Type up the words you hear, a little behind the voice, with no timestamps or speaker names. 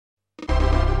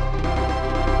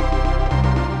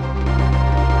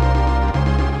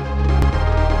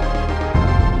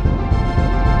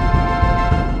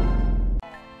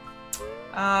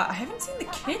I haven't seen the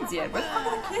kids yet. Where the fuck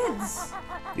are the kids?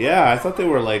 Yeah, I thought they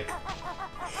were like...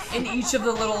 In each of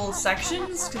the little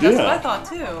sections? Because that's what I thought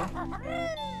too.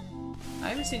 I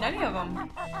haven't seen any of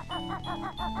them.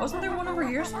 Wasn't there one over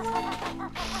here somewhere?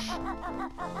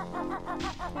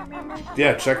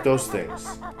 Yeah, check those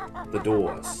things. The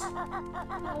doors.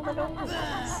 Oh, the doors.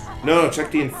 No, check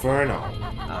the Inferno.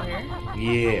 Oh, here?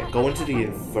 Yeah, go into the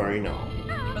Inferno.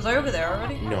 Was I over there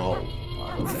already? No. Oh,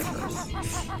 I'll go there first.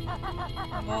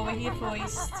 I'll go over here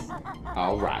first.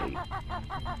 Alright.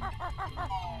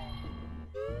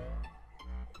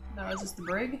 No, is this the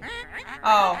brig?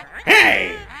 Oh.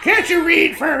 Hey! Can't you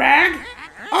read, Furrag?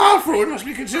 All food must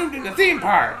be consumed in the theme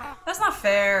park. That's not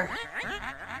fair.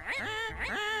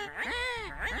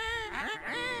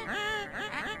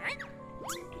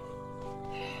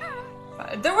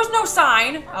 There was no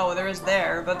sign. Oh, there is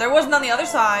there, but there wasn't on the other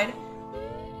side.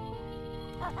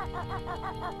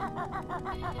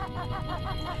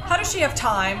 How does she have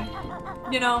time?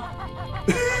 You know?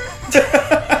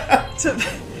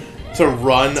 To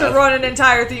run an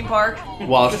entire theme park.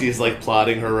 while she's like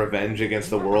plotting her revenge against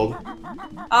the world.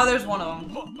 Oh, there's one of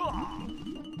them.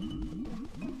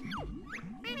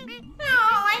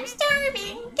 Oh, I'm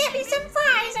starving. Get me some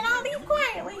fries and I'll leave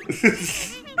quietly.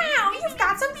 Wow, you've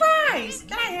got some fries.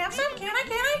 Can I have some? Can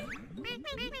I?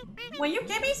 Will you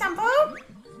give me some food?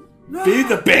 Feed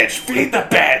the bitch! Feed the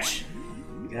bitch!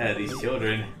 Yeah, these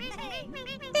children.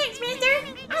 Thanks, mister.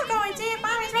 I'll go and see if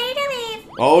Mom is ready to leave.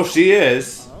 Oh, she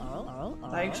is.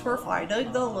 Thanks for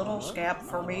finding the little scamp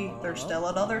for me. There's still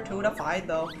another 2 to find,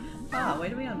 though. Ah, wait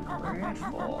to be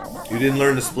ungrateful. You didn't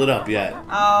learn to split up yet.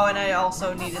 Oh, and I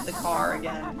also needed the car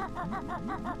again.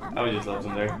 I would just love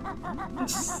them there.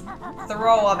 Just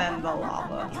throw them in the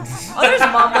lava. Oh, there's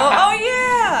Mumbo. Oh,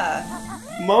 yeah!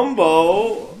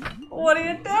 Mumbo! What are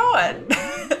you doing?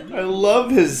 I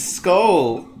love his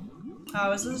skull.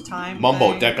 Oh, is this time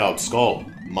Mumbo, thing? deck out skull.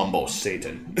 Mumbo,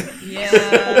 Satan. Yeah,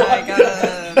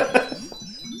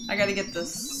 I gotta get the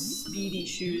speedy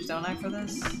shoes, don't I, for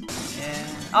this? Yeah.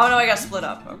 Oh no, I got split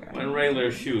up. Okay. When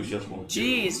regular shoes just won't do.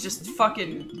 Jeez, just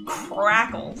fucking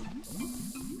crackled.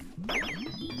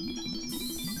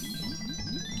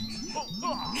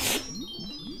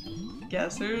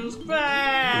 Guess who's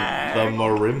back? The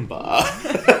marimba.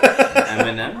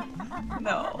 Eminem?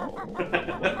 No.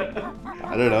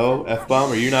 I don't know.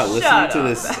 F-bomb, are you not listening to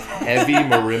this heavy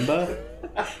marimba?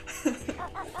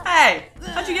 Hey,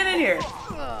 how'd you get in here?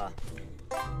 Oh,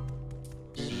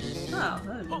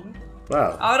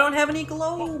 Wow. I don't have any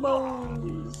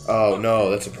globos. Oh no,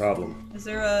 that's a problem. Is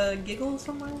there a giggle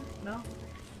somewhere? No?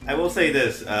 I will say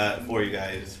this for you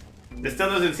guys. This still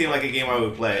doesn't seem like a game I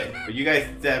would play, but you guys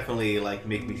definitely like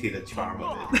make me see the charm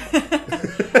of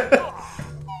it.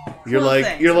 You're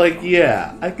like,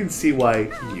 yeah, I can see why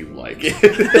you like it.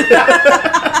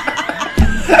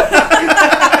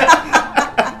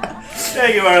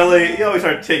 Thank you, Arlie. You always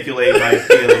articulate my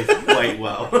feelings quite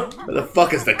well. What the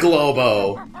fuck is the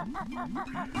Globo?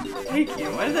 Thank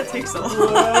you. Why did that take so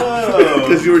long?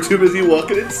 Because you were too busy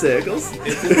walking in circles.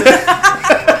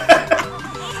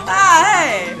 Ah,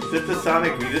 hey! Is this the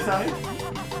Sonic redesign?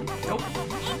 Nope.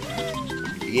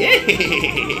 Yeah.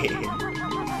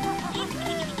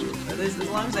 As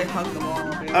long as I hug the wall,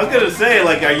 I'll be okay. I was gonna say,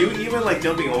 like, are you even like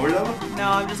jumping over them? No,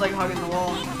 I'm just like hugging the wall.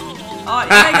 Oh,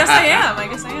 yeah, I guess I am. I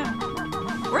guess I am.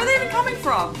 Where are they even coming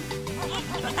from?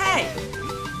 Hey!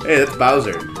 Hey, that's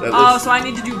Bowser. That Oh, looks... so I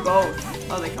need to do both.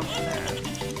 Oh, they come from there.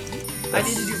 I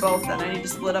need to do both then. I need to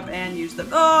split up and use them.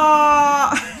 Oh!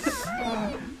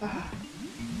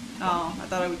 Oh, I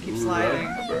thought I would keep sliding.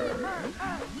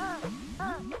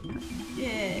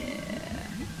 Yeah.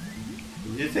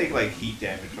 You just take like heat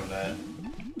damage from that.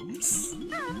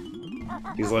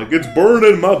 He's like, it's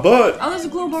burning my butt. Oh, there's a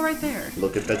Globo right there.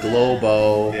 Look at the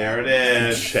Globo. There it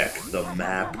is. Check the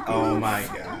map. Oh my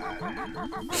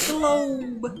god.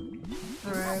 Globe.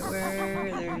 Alright, where? There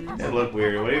it is. They look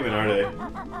weird. What even are they?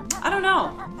 I don't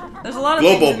know. There's a lot of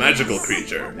Global things in magical these...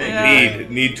 creature. Yeah.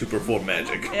 Need to perform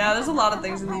magic. Yeah, there's a lot of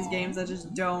things in these games that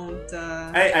just don't,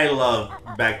 I love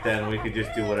back then we could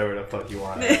just do whatever the fuck you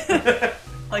want.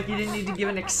 Like, you didn't need to give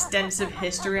an extensive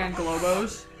history on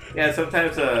Globos. Yeah,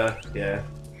 sometimes, yeah.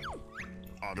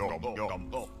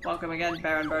 Welcome again,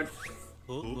 Baron Bird.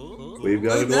 We've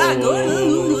got a Globo.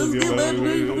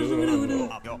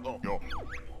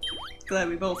 Glad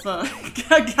we both, got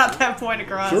that point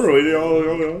across. Sure,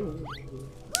 Yahoo!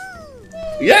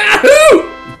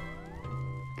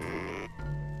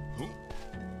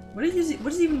 What is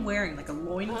he even wearing? Like a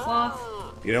loincloth?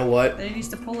 You know what? That he needs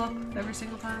to pull up every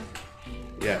single time?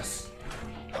 Yes.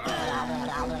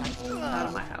 Out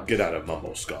of my house. Get out of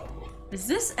Mumbo Skull. Is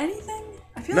this anything?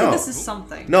 I I feel like this is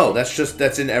something. No,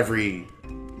 that's in every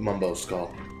Mumbo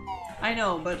skull. I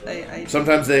know, but I...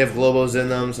 Sometimes they have globos in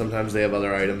them, sometimes they have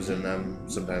other items in them,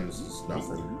 sometimes it's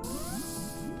nothing.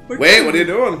 Wait, what are you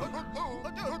doing?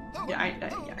 Yeah,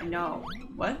 I know.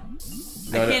 What?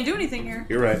 No, I can't do anything here.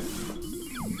 You're right.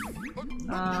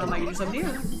 I can do something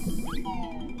here.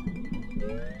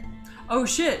 Oh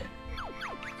shit!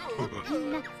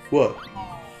 What?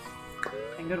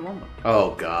 I can go to Wumbo.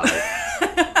 Oh god.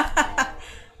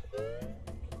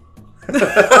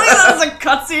 That was a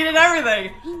cutscene and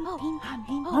everything!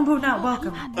 Wumbo now,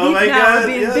 welcome. Oh my now god, will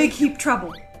be in yes. big heap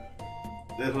trouble.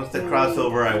 This was the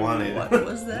crossover I wanted. What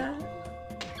was that?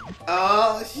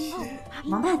 Oh shit.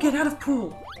 Wumbo, get out of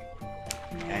pool.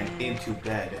 And into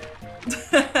bed.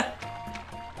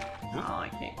 Oh, I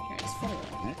can't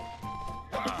transform.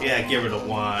 Yeah, give her the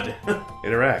wand.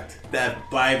 Interact. That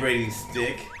vibrating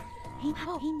stick.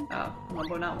 Oh,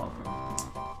 Wumbo not welcome.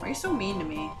 Why are you so mean to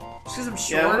me? Just because I'm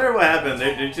short? Yeah, I wonder what happened.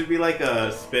 There should be like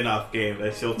a spin-off game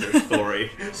that shows their story.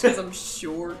 Just because I'm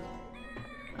short.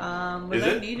 Was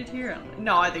I needed here?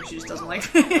 No, I think she just doesn't like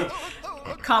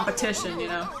competition, you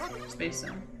know? Space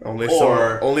Sim. Only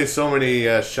Or- so many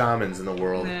shamans in the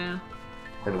world. Yeah.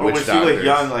 And Or when witch she was doctors.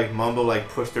 young, like Mumbo like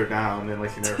pushed her down and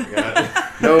like she never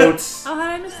forgot. Notes. Oh, how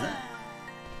did I miss that?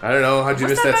 I don't know. How'd you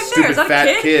What's miss that that back there? stupid Is that a fat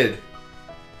kid? kid?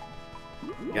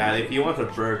 Yeah, if he wants a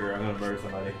burger, I'm gonna murder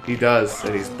somebody. He does,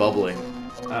 and he's bubbling.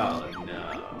 Oh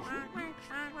no.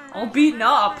 All beaten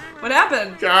up. What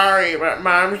happened? Sorry, but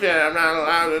Mom said I'm not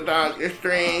allowed to talk to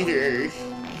strangers.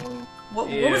 What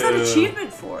was that Ew.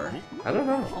 achievement for? I don't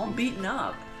know. All beaten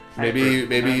up. Maybe you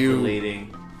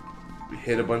Hyperventilating.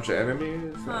 hit a bunch of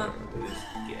enemies. Huh.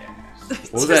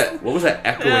 What was that? What was that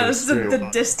echoing? Yeah, this is scream? the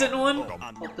distant one.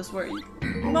 Hope this works.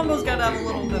 Mumbo's gotta have a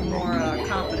little bit more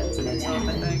confidence in himself,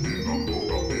 I think.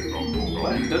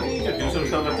 What? Doesn't he introduce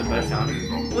himself at the best time?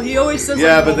 Well, he always says,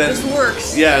 Yeah, like, but hope then this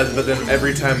works. Yeah, but then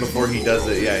every time before he does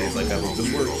it, yeah, he's like, I hope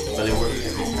this works. But it works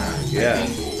every time. Yeah.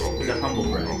 He's a humble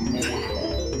brag.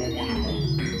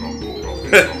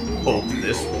 Hope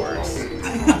this works.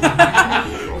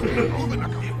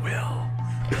 It will.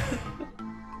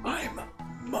 I'm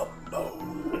Mumbo.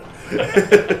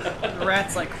 The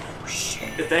rat's like, oh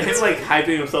shit. Is that him like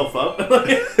hyping himself up?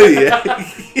 yeah.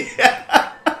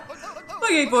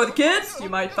 Looking for the kids? You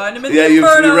might find them in Yeah, the you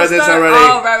Inferno read this Star- already.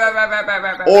 Oh,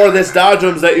 right. Or this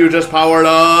dodgems that you just powered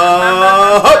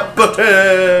up.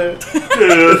 Button.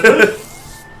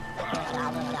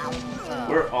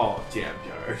 We're all jam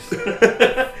jars.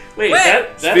 Wait,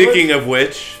 that Speaking of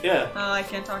which, yeah. I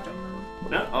can't talk to him.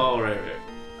 No? Oh, right.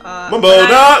 Mumbo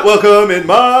not welcome in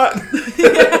my.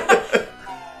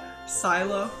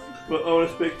 Silo. Well, I want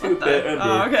to speak to that Ember.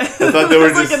 Oh, okay. I thought they were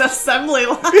it's like just- an assembly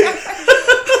line.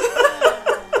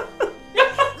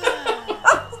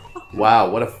 Wow,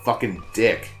 what a fucking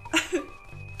dick.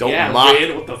 Don't Yeah, mock.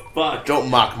 Red, what the fuck? Don't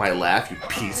mock my laugh, you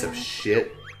piece of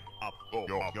shit.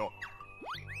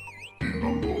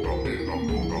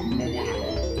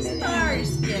 Sorry,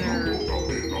 Skinner.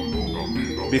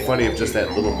 It'd be funny if just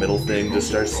that little middle thing just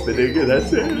starts spinning and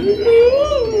that's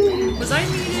it. Was I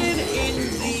needed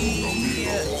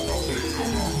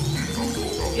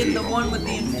in the one with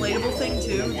the inflatable thing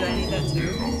too? Did I need that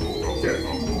too?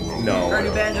 No. Or do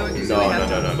Banjo and Kazooie No. have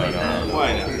to inflate that?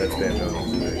 Why not? That's Banjo.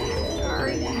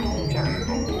 Sorry.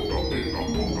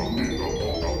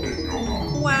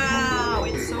 Wow,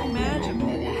 it's so magical.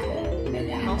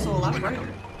 And also a lot brighter.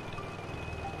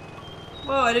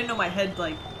 Whoa, I didn't know my head,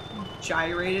 like,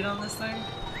 gyrated on this thing.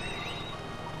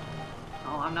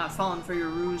 Oh, I'm not falling for your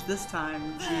ruse this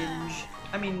time, Ginge.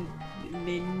 I mean,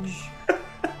 Minge.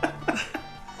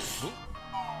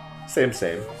 Same.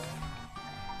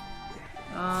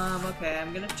 Okay,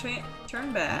 I'm gonna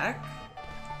turn back.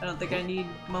 I don't think I need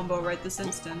Mumbo right this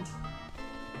instant.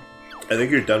 I think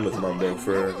you're done with Mumbo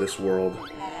for this world.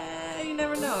 You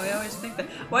never know, I always think that.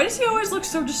 Why does he always look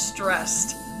so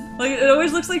distressed? Like, it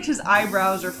always looks like his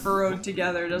eyebrows are furrowed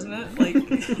together, doesn't it? Like...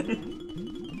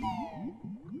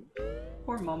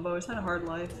 Poor Mumbo, he's had a hard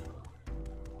life.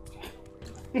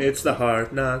 It's the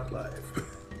hard knock life.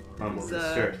 Mumbo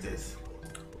deserves this.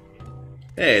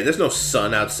 Hey, there's no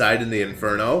sun outside in the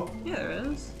Inferno. Yeah, there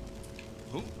is.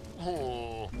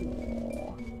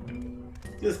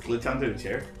 Just glitch onto the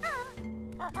chair.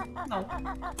 No.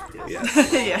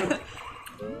 Yes. Yeah.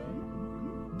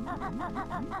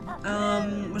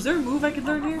 Was there a move I could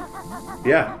learn here?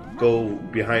 Yeah, go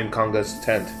behind Konga's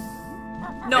tent.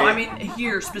 No, I mean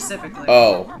here specifically.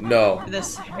 Oh, no.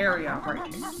 This area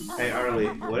right here. Hey, Arlie,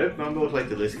 what if Mumbo was like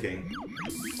the Lich King?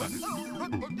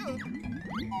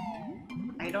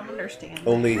 I don't understand.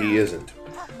 Only he isn't.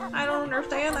 I don't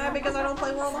understand that because I don't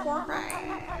play World of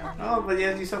Warcraft. Oh, but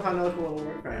yes, you somehow know World of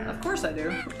Warcraft. Of course I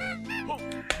do.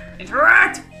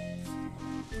 Interact!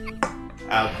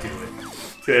 I'll do it.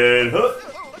 10 hook.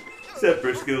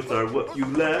 Separate skills are what you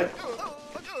lack.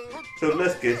 So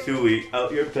let's get Tooie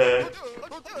out your pack.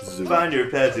 Find your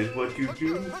paths is what you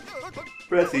do.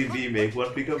 Pressing B make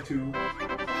one become two.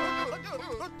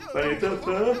 Find yourself,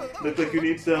 huh? Looks like you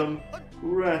need some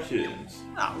rations.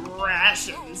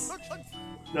 Rations.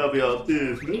 Now be all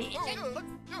business.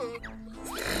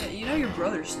 Yeah, you know your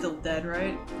brother's still dead,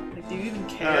 right? Like, do you even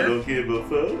care? I don't give a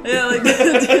fuck. Yeah, like,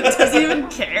 does he even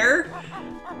care?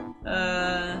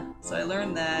 So I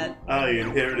learned that. I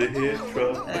inherited his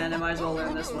truck. And I might as well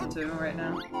learn this one too, right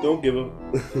now. Don't give a...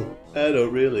 I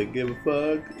don't really give a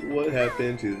fuck what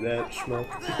happened to that schmuck.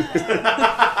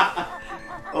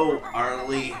 Oh,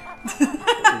 Arly.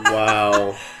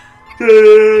 Wow.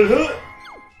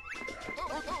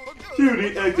 Shoot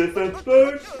the exit fence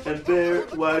first, and there,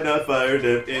 why not fire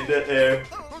them in the air?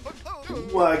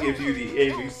 Why give you the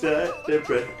aiming sight, then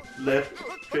press left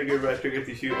trigger, right trigger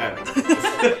to shoot at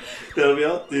them? Tell me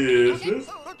all this.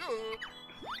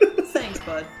 Thanks,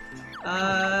 bud.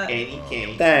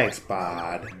 Anything. Thanks,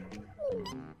 bud.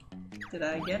 Did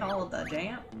I get all of the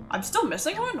jam? I'm still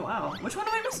missing one? Wow. Which one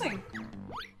am I missing?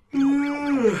 The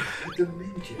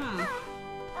ninja.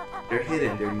 They're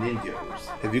hidden, they're ninjas.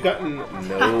 Have you gotten no...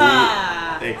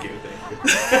 Thank you.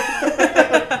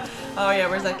 Oh yeah,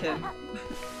 where's that kid?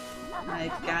 I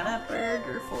got a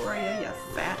burger for you, you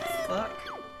fat fuck.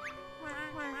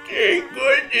 Thank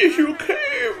goodness you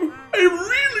came! I'm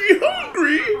really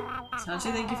hungry! Don't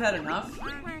you think you've had enough?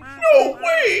 No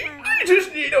way! I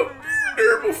just need a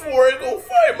burger before I go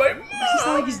find my mom! It's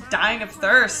not like he's dying of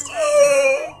thirst.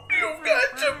 Oh, you've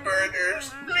got some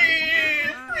burgers!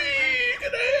 Please, please,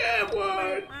 can I have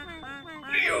one?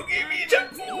 Will you give me some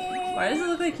food? Why does it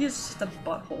look like he's just a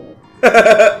butthole?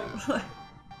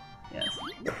 Yes.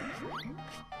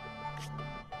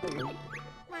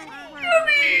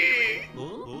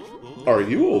 Are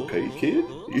you okay, kid?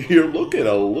 You're looking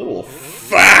a little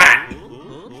fat!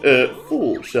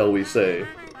 Full, shall we say.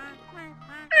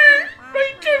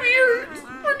 My tummy hurts!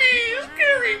 Please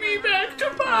carry me back to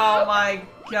Mom! Oh my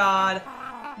god.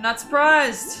 I'm not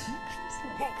surprised. This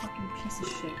little fucking piece of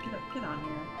shit. Get on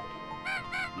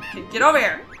here. Get over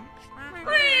here!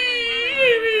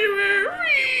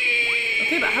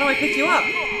 Okay, but how do I pick you up?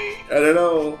 I don't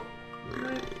know.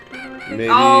 Maybe...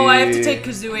 Oh, I have to take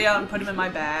Kazooie out and put him in my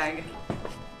bag.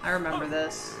 I remember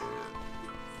this.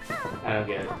 I don't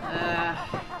get it.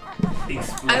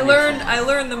 I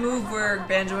learned the move where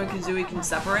Banjo and Kazooie can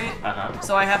separate. Uh-huh.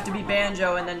 So I have to be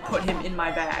Banjo and then put him in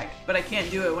my bag. But I can't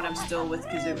do it when I'm still with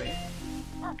Kazooie.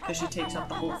 Because she takes up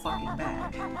the whole fucking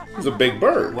bag. It's a big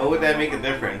bird. What would that make a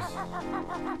difference?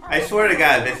 I swear to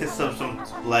God, this is some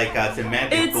like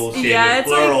semantic bullshit with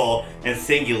plural and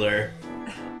singular.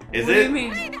 Is it? What do you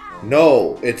mean?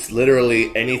 No, it's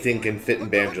literally anything can fit in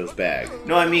Banjo's bag.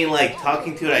 No, I mean like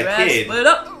talking to that kid. Split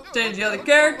up, change the other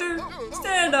character,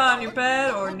 stand on your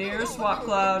pad or near a swap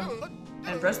cloud,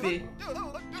 and press B.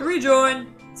 To rejoin,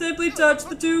 simply touch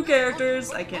the two characters.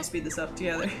 I can't speed this up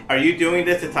together. Are you doing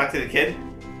this to talk to the kid?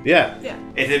 Yeah. Yeah.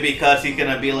 Is it because she's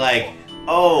gonna be like,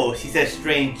 oh, she said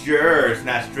strangers,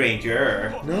 not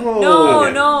stranger? No.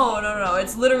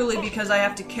 It's literally because I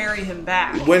have to carry him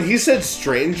back. When he said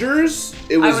strangers,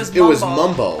 it was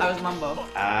Mumbo. I was Mumbo.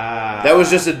 Ah. That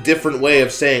was just a different way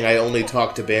of saying I only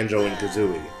talk to Banjo and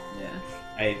Kazooie. Yeah.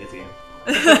 I hate this game.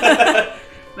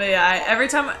 But yeah, every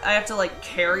time I have to like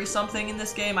carry something in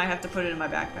this game, I have to put it in my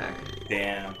backpack.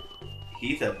 Damn.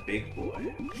 He's a big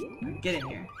boy. Get in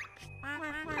here.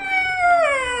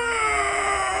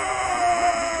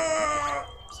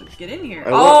 So get in here.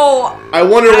 I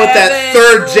wonder what that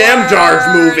third Jam Jars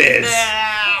move is.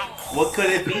 What could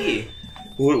it be?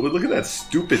 Look at that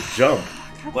stupid jump.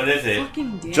 What is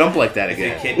it? Jump like that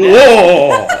again.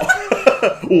 Whoa!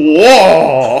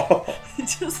 Whoa!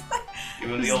 Just like... Give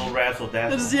him the old razzle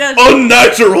dazzle.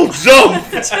 Unnatural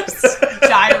jump! It just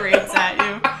gyrates at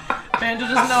you. Banjo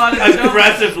doesn't know how to jump.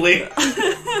 Aggressively.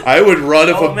 I would run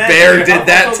if a bear did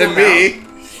that to me.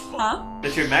 Huh?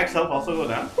 Does your max health also go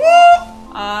down?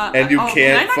 And you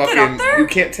can't you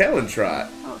can't talon trot.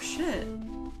 Oh shit.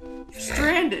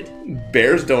 Stranded.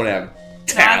 Bears don't have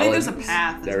talons. No, I think there's a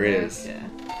path. There is. Yeah.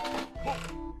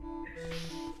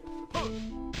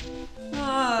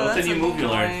 What's the new move you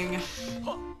learned?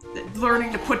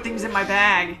 Learning to put things in my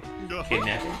bag.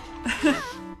 Kidnapping.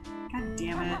 God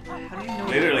damn it. How do you know?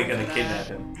 Literally gonna kidnap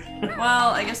him.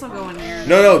 Well, I guess I'll go in here.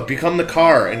 No, become the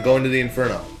car and go into the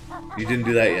Inferno. You didn't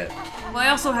do that yet. Well, I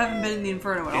also haven't been in the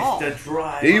Inferno at all. It's the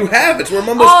drive. Yeah, you have. It's where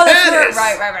Mumbo's Oh, pad that's is.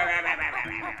 right.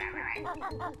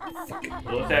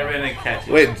 Look that red and catch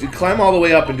it. Wait, climb all the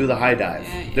way up and do the high dive.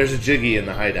 Yeah. There's a Jiggy in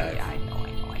the high dive. Yeah, I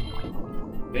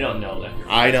know. We don't know that.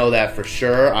 I know that for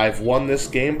sure. I've won this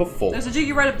game before. There's a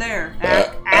Jiggy right up there.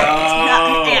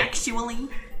 Oh. Actually.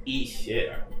 Eat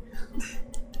shit.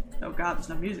 Oh god, there's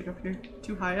no music up here.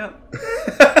 Too high up.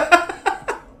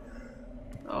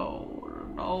 Oh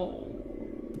no.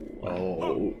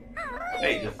 Oh.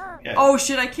 Wait, just, yeah. Oh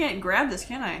shit, I can't grab this,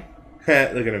 can I?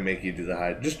 They're gonna make you do the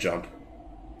high. Just jump.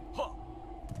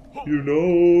 You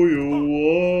know you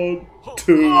want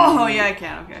to. Oh yeah, I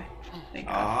can. Okay. Thank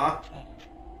God.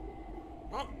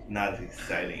 Aw. Not as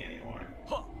exciting anymore.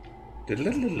 Cool.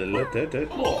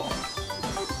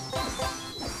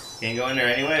 Can't go in there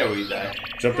anyway, or we die.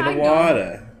 Jump in the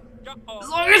water. As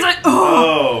long as I.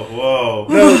 Oh, whoa.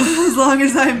 No. As long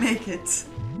as I make it.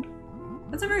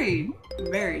 That's a very,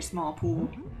 very small pool.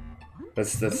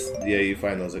 That's yeah. You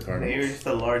find those at Maybe you're carnivals. just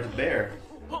a large bear.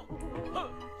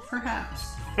 Perhaps.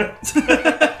 I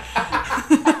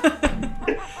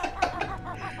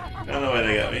don't know why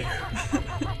they got me.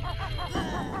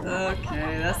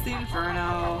 Okay, that's the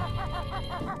Inferno.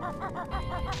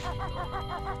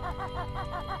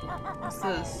 What's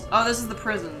this? Oh, this is the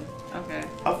prison. Okay.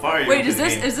 How far are you? Wait, into is the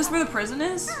this game? is this where the prison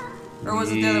is? Or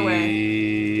was it the other way?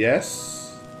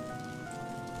 Yes.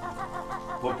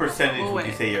 What percentage Oh, would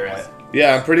you wait. say you're at?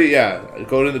 Yeah, I'm pretty. Yeah,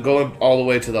 going all the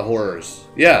way to the horrors.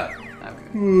 Yeah. Okay.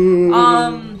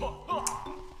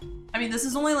 I mean, this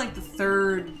is only like the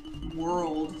third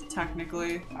world,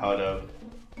 technically. Out of.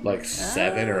 Like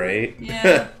 7 or 8.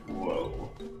 Yeah.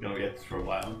 Whoa. You're gonna be at this for a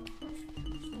while.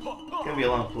 It's gonna be a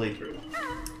long playthrough.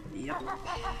 Yep.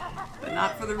 But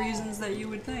not for the reasons that you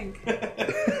would think.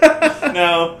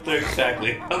 No, they're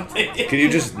exactly what I'm thinking. Can you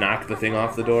just knock the thing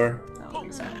off the door? I don't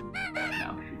think so.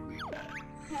 No.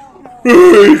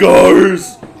 Hey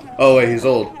guys! Oh wait, he's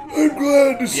old. I'm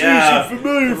glad to see Yeah, some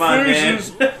familiar come on, man.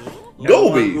 faces.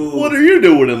 Gobi, what are you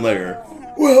doing in there?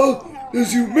 Well,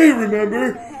 as you may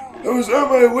remember, I was on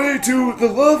my way to the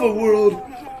lava world,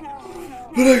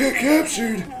 but I got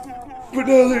captured. But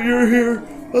now that you're here,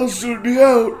 I'll soon be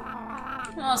out.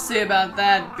 I'll see about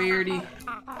that, Beardy. You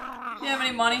have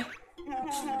any money?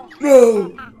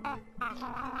 No.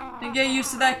 Then get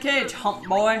used to that cage, hump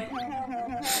boy.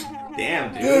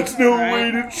 Damn, dude. That's no Alright.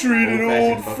 way to treat an Old-fashioned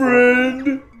old buffalo.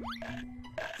 friend.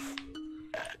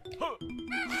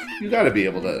 You gotta be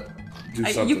able to do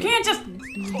something. You can't just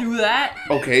do that.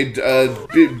 Okay,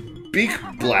 beak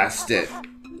blast it.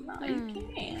 No, you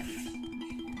can't.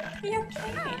 You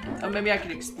can't. Oh, maybe I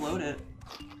can explode it.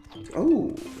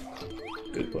 Oh,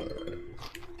 good one.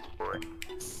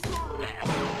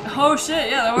 Oh shit,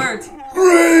 yeah, that worked.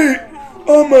 Great!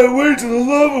 On my way to the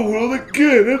lava world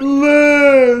again at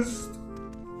last!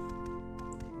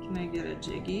 Can I get a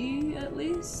Jiggy at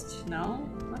least? No?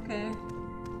 Okay.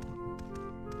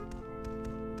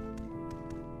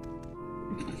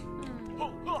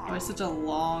 Oh, it's such a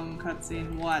long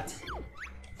cutscene. What?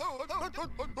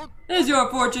 Is your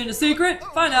fortune a secret?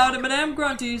 Find out at Madame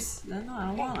Grunty's. No, I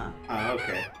don't wanna. Oh,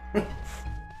 okay.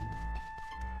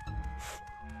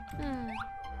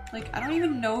 Like, I don't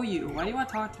even know you. Why do you want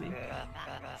to talk to me?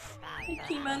 I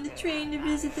came on the train to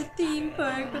visit the theme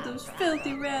park, but those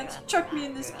filthy rats chucked me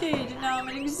in this cage and now I'm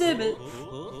an exhibit.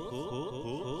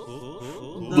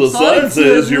 The sign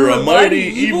says you're a mighty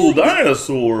evil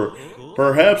dinosaur.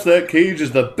 Perhaps that cage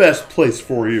is the best place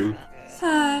for you.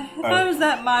 If I was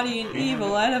that mighty and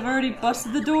evil, I'd have already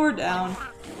busted the door down.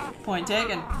 Point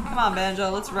taken. Come on, Banjo,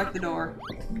 let's wreck the door.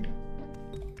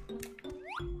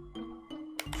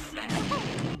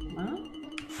 Huh?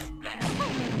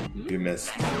 You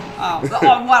missed. Oh,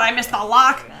 oh, what? I missed the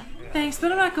lock? Thanks,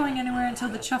 but I'm not going anywhere until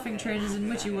the chuffing train is in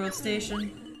Witchy World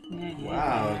Station. Yeah,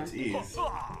 Wow, jeez.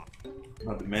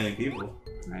 Not the many people.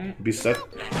 Right? Be suck.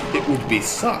 It would be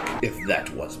suck if that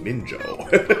was Minjo.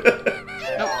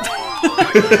 Nope.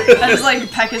 I just like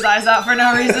peck his eyes out for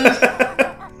no reason.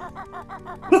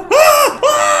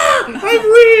 I'm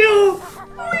real!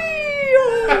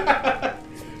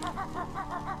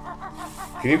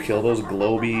 Can you kill those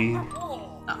globy?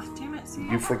 Oh, damn it. See?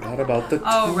 You forgot about the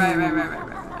Oh, right.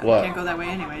 What? I can't go that way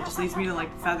anyway. It just leads me to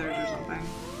like feathers or something.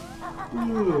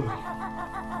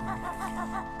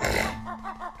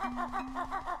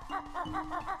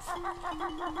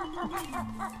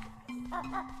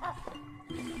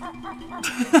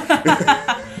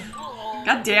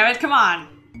 God damn it, come on.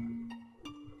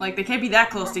 Like, they can't be that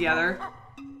close together.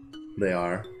 They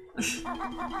are.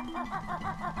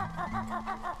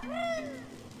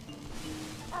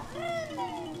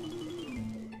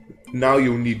 Now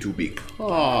you need to be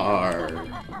car.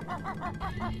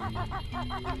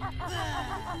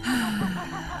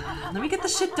 Let me get the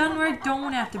shit done where I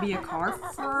don't have to be a car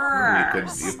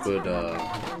first. You could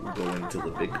go into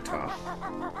the big top.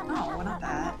 No, not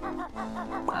that.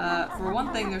 For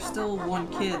one thing, there's still one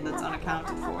kid that's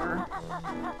unaccounted for.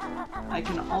 I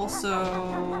can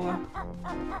also...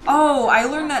 Oh, I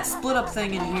learned that split up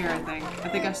thing in here, I think. I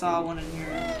think I saw one in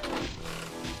here.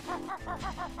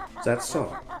 Is that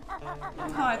so?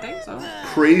 Oh, I think so.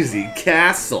 Crazy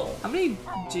Castle. How many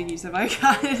jiggies have I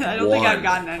gotten? I don't think I've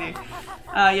gotten any.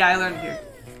 Yeah, I learned here.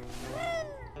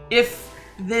 If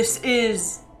this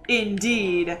is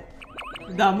indeed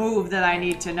the move that I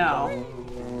need to know.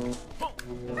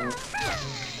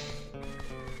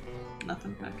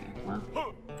 Nothing? Okay, well.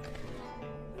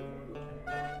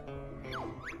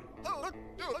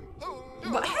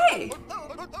 But hey!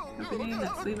 Opening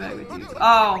that flea bag with you.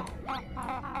 Oh!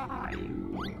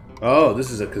 Oh, this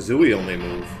is a Kazooie only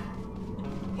move.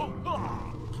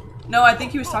 No, I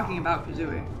think he was talking about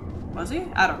Kazooie. Was he?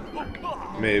 I don't remember.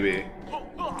 Maybe.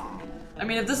 I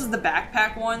mean, if this is the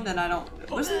backpack one, then I don't...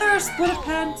 Wasn't there a split up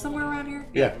pad somewhere around here?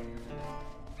 Yeah.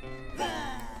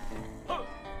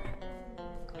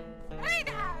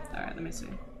 Alright, let me see.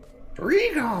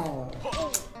 Rigo!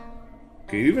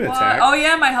 Can you even What? attack? Oh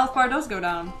yeah, my health bar does go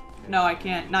down. No, I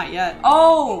can't. Not yet.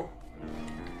 Oh!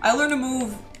 I learned a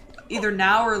move either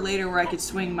now or later where I could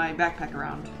swing my backpack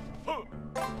around.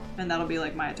 And that'll be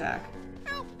like my attack.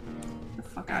 Get the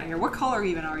fuck out of here. What color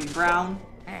even are you? Brown?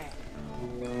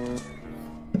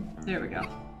 There we go.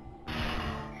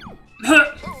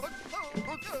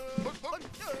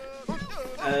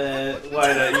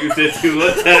 Why not use it to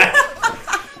attack?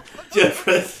 Just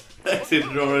press X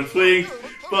and normal swings,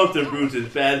 bumps and bruises,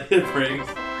 bad hit rings.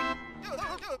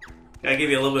 Gotta give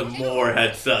you a little bit more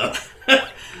heads up.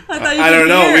 I don't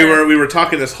know. We were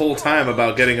talking this whole time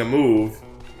about getting a move.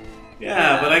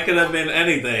 Yeah, but I could have been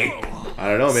anything. I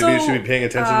don't know. Maybe you should be paying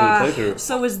attention to the playthrough.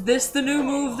 So is this the new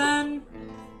move then?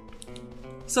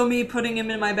 So me putting him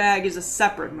in my bag is a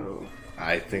separate move.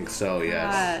 I think so.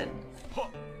 Yes. God.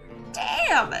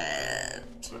 Damn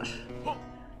it!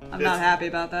 I'm not happy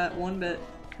about that one bit.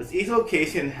 Does each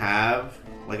location have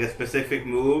like a specific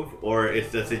move, or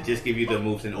does it just give you the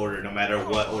moves in order, no matter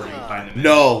what order you find them in?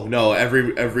 No.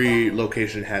 Every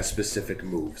location has specific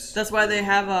moves. That's why they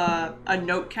have a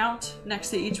note count next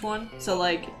to each one. So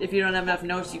like, if you don't have enough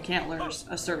notes, you can't learn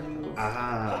a certain move.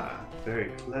 Ah,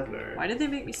 very clever. Why did they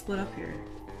make me split up here?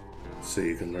 So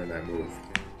you can learn that move.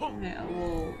 Yeah,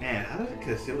 well... Man, how does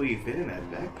Kazooie fit in that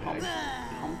backpack?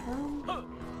 Pump room?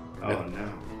 Oh no.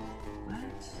 What?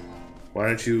 Why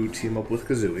don't you team up with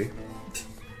Kazooie?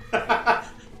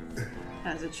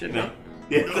 As it should No.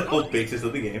 be. Yeah, the whole basis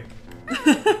of the game.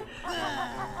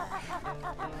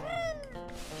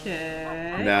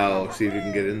 Okay. Now see if you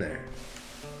can get in there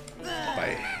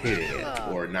by hitting it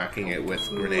or knocking it with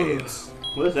grenades.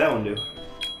 What does that one do?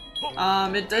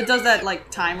 It does that like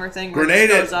timer thing where Grenade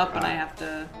it it! goes up and I have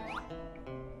to...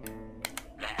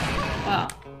 Wow.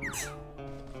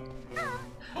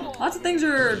 Lots of things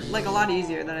are like a lot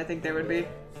easier than I think they would be.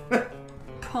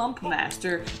 Pump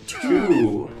Master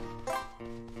 2.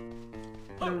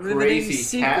 The riveting Crazy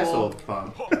sequel. castle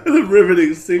pump. The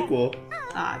riveting sequel.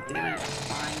 Ah, damn it.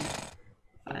 Fine.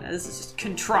 Fine. This is just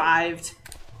contrived.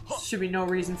 Should be no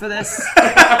reason for this.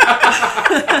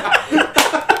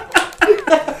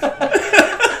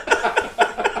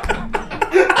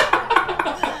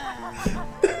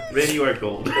 Ren, you are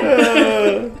gold.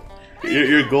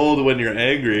 You're gold when you're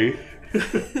angry.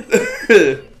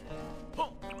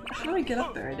 How do I get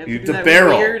up there? I have You to do that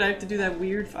barrel. weird. I have to do that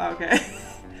weird. Okay.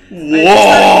 Whoa!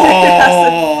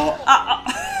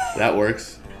 That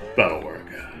works. That'll work.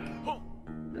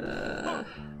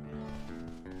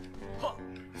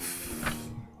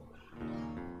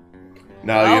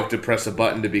 Now you have to press a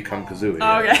button to become Kazooie.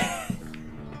 Okay.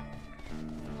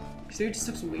 Kazooie just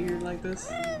looks weird like this.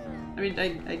 I mean,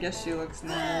 I guess she looks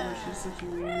normal, but she's such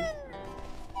weird.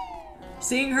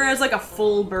 Seeing her as like a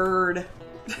full bird.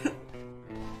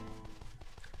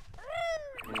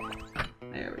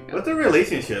 There we go. What's the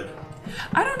relationship?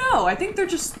 I don't know. I think they're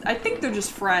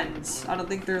just friends. I don't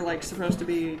think they're like supposed to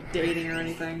be dating or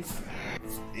anything.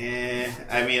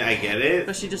 I mean, I get it.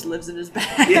 But she just lives in his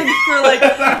bag for like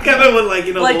kind of like,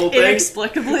 you know, like the whole thing.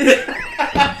 inexplicably.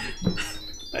 I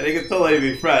think it's totally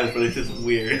be friends, but it's just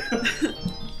weird.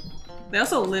 They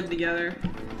also live together.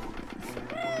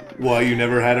 Well, you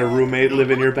never had a roommate live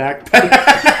in your backpack?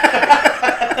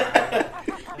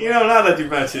 You know, now that you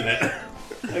mention it,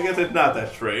 I guess it's not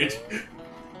that strange.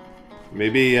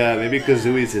 Maybe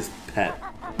Kazooie's his pet.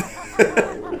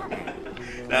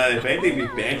 If anything, be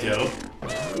Banjo.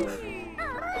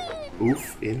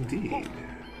 Oof, indeed.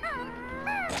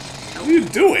 What are you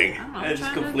doing? It's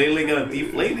just completely gonna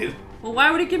deflate it. Well, why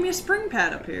would it give me a spring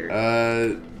pad up here?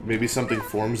 Maybe something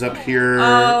forms up here.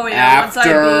 Oh, yeah, after. once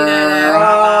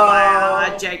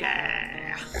I beat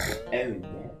it.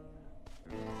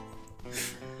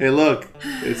 Hey, look,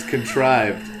 it's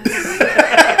contrived.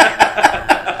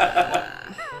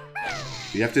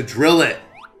 You have to drill it.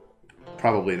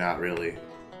 Probably not really.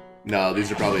 No,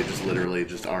 these are probably just literally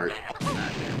just art. Well,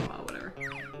 whatever.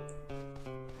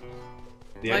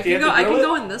 Yeah, I can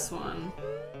go in this one.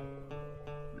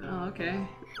 Oh, okay.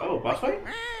 Oh, boss fight?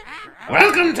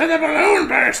 Welcome to the Balloon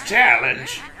Burst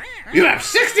Challenge. You have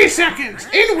 60 seconds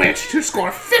in which to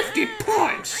score 50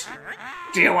 points.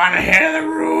 Do you want to hear the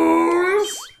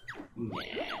rules?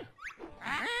 Yeah.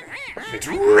 It's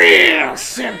real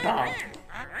simple.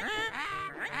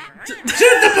 Shoot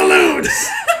the balloons!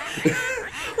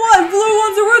 What? Blue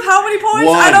ones are worth how many points?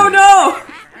 1. I don't know.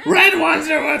 Red ones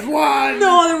are worth 1.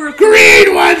 No, they're worth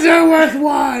Green ones are worth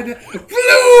 1.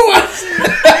 Blue ones.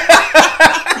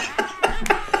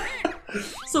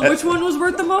 So which one was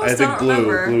worth the most? I think don't blue.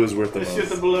 remember. Blue is worth the Just most.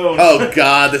 shoot the balloon. Oh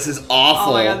god, this is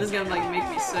awful. Oh my god, this is gonna like make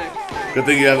me sick. Good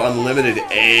thing you have unlimited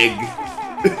egg.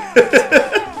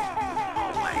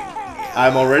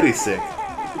 I'm already sick.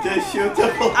 Just shoot the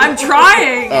balloon. I'm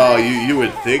trying. Oh, you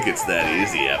would think it's that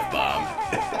easy, F-bomb.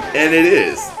 And it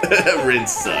is. Rin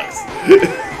sucks.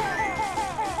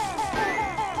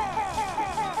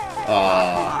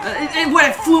 And what?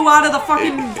 It flew out of the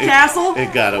fucking castle.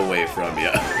 It got away from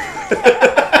you.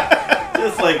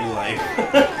 Just like life.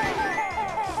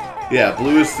 Yeah,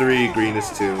 blue is 3, green is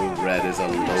 2, red is a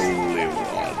lowly 1.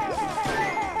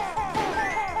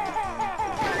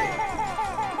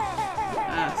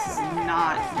 This is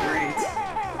not great.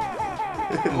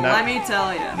 Let me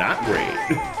tell you. Not great.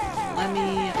 Let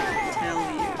me tell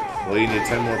you. Well, you need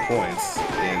 10 more points,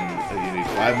 and you need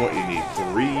 5 more. You need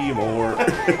 3 more.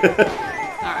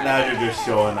 Alright. Now you're just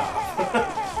showing off.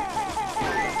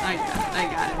 I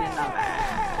got it in the bag.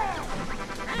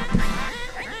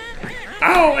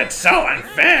 Oh, it's so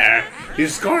unfair! You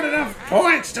scored enough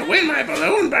points to win my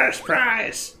Balloon Burst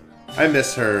prize! I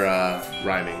miss her,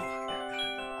 rhyming.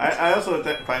 I also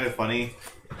find it funny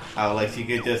how, like, she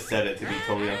could just set it to be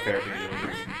totally unfair for you,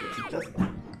 but she doesn't.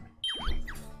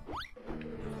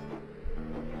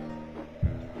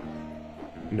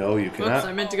 No, you cannot. Whoops,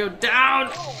 I meant to go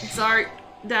down! Sorry.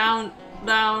 Down,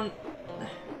 down.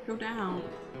 Go down.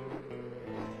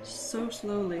 So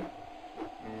slowly.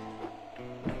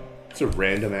 It's a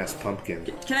random-ass pumpkin.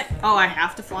 Can I? Oh, I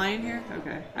have to fly in here?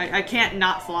 Okay. I can't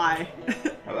not fly.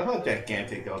 I love how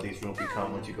gigantic all these rooms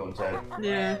become once you go inside.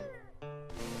 Yeah.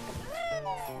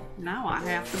 Now I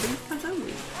have to be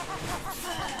Kazooie.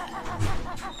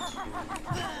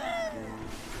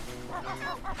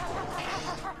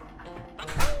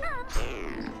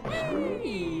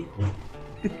 Hey.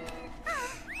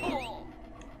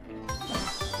 I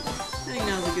think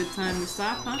now's a good time to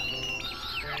stop, huh?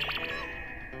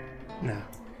 No.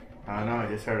 I don't know, I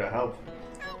just heard it help.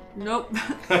 Nope.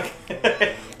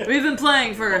 We've been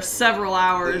playing for several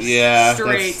hours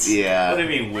straight. Yeah. What do you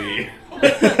mean we?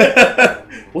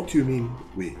 What do you mean,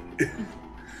 we?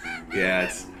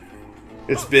 Yeah,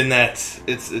 it's been that.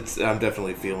 I'm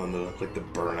definitely feeling the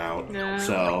burnout. Yeah.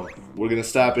 So we're gonna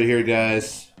stop it here,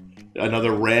 guys.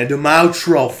 Another random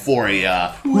outro for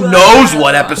ya. Who knows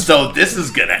what episode this is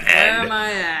gonna Where end? am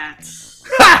I at?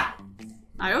 Ha!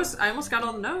 I almost got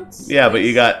all the notes. Yeah, but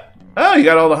you got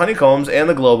all the honeycombs and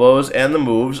the globos and the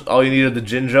moves. All you need are the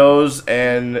Jinjos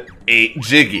and 8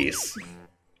 Jiggies.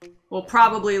 Well,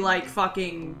 probably like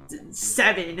fucking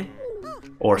 7.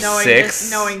 Or knowing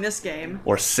 6. Knowing this game.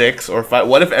 Or 6 or 5.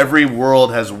 What if every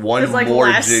world has one There's, like, more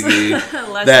less. Jiggy Less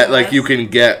that and like less. you can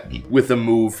get with a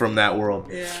move from that world?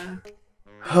 Yeah.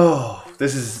 Oh,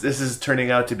 this is turning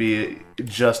out to be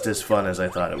just as fun as I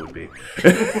thought it would be.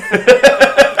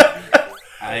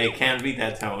 I can't beat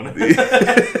that tone.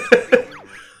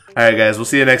 Alright guys, we'll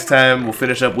see you next time. We'll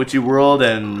finish up Witchy World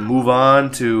and move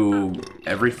on to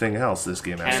everything else this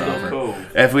game has to offer.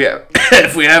 If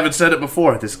we haven't said it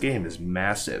before, this game is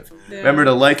massive. Yeah. Remember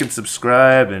to like and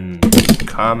subscribe and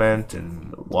comment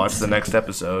and watch the next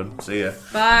episode. See ya.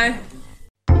 Bye.